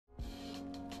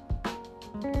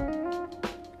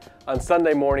On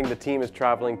Sunday morning, the team is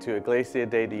traveling to Iglesia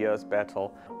de Dios Betel,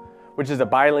 which is a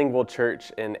bilingual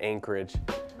church in Anchorage.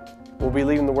 We'll be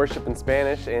leading the worship in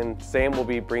Spanish, and Sam will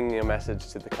be bringing a message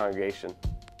to the congregation.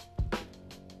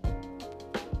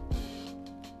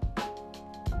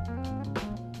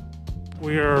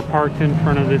 We are parked in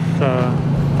front of this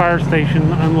fire station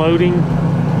unloading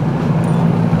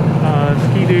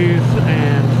ski-doos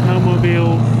and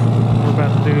snowmobiles. We're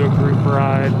about to do a group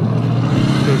ride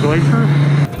to a glacier.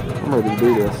 I'm ready to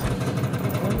do this.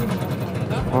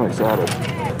 I'm excited.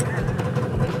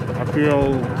 I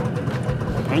feel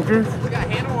anxious. We got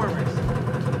hand warmers.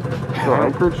 So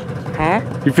Anchorage? Huh?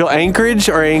 You feel Anchorage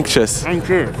or anxious?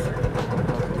 Anxious.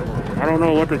 I don't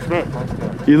know what to expect.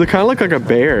 You kind of look like a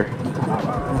bear.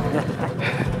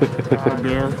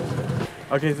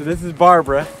 Okay, so this is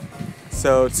Barbara.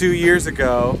 So 2 years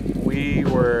ago, we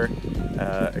were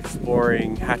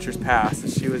exploring Hatcher's Pass,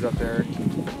 and she was up there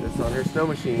just on her snow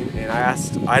machine, and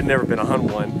I'd never been on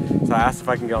one, so I asked if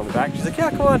I can get on the back. She's like, yeah,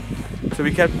 come on. So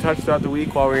we kept in touch throughout the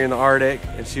week while we were in the Arctic,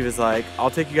 and she was like, I'll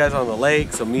take you guys on the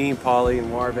lake. So me, Polly, and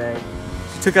Marve,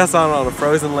 she took us on a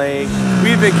frozen lake.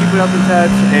 We've been keeping up in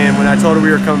touch, and when I told her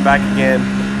we were coming back again,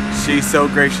 she so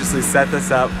graciously set this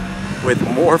up with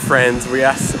more friends. We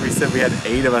said we had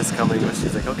 8 of us coming, but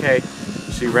she's like, okay.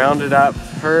 She rounded up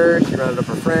her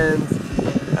friends.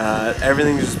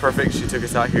 Everything was just perfect. She took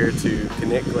us out here to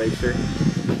Connect Glacier,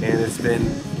 and it's been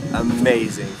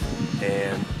amazing.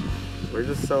 And we're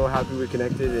just so happy we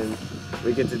connected and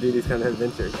we get to do these kind of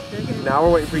adventures. Now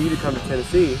we're waiting for you to come to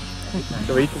Tennessee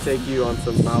so we can take you on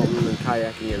some mountain and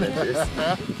kayaking adventures.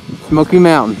 Smoky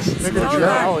Mountains. It's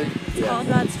all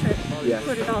God's trip. Yeah.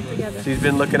 Put it all together. She's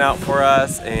been looking out for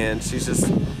us, and she's just,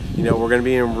 you know, we're going to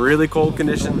be in really cold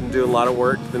conditions and do a lot of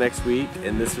work the next week,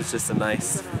 and this was just a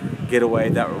nice getaway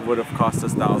that would have cost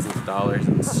us thousands of dollars,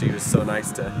 and she was so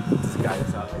nice to guide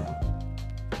us out there.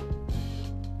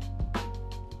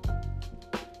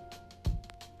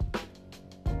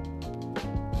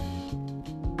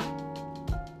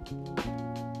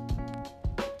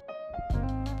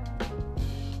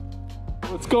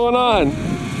 What's going on?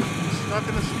 Stuck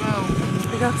in the snow.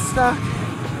 We got stuck.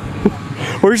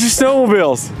 Where's your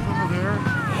snowmobiles? Over there.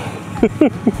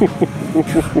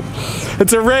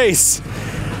 It's a race.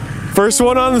 First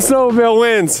one on the snowmobile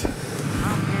wins.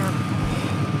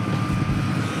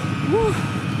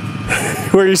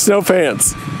 Where are your snow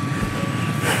pants?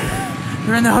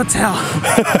 We're in the hotel.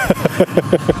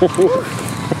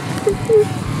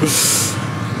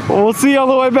 Well, we'll see you on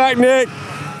the way back, Nick.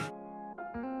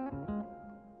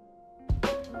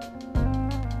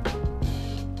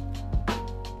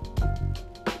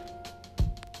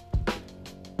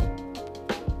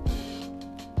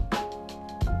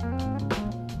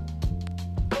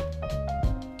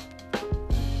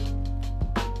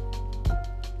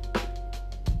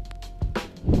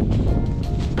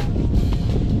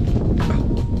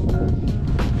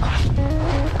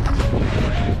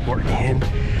 We're in the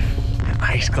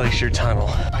Ice Glacier Tunnel.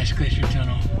 Ice Glacier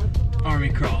Tunnel. Army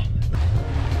crawl.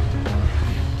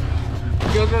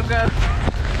 Go, go, go.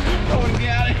 I want to get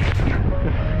out of here.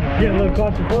 Get a little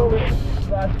claustrophobic.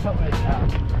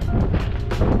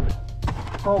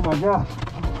 Oh my gosh.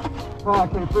 Oh, I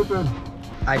can't fit in.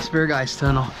 Iceberg Ice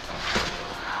Tunnel.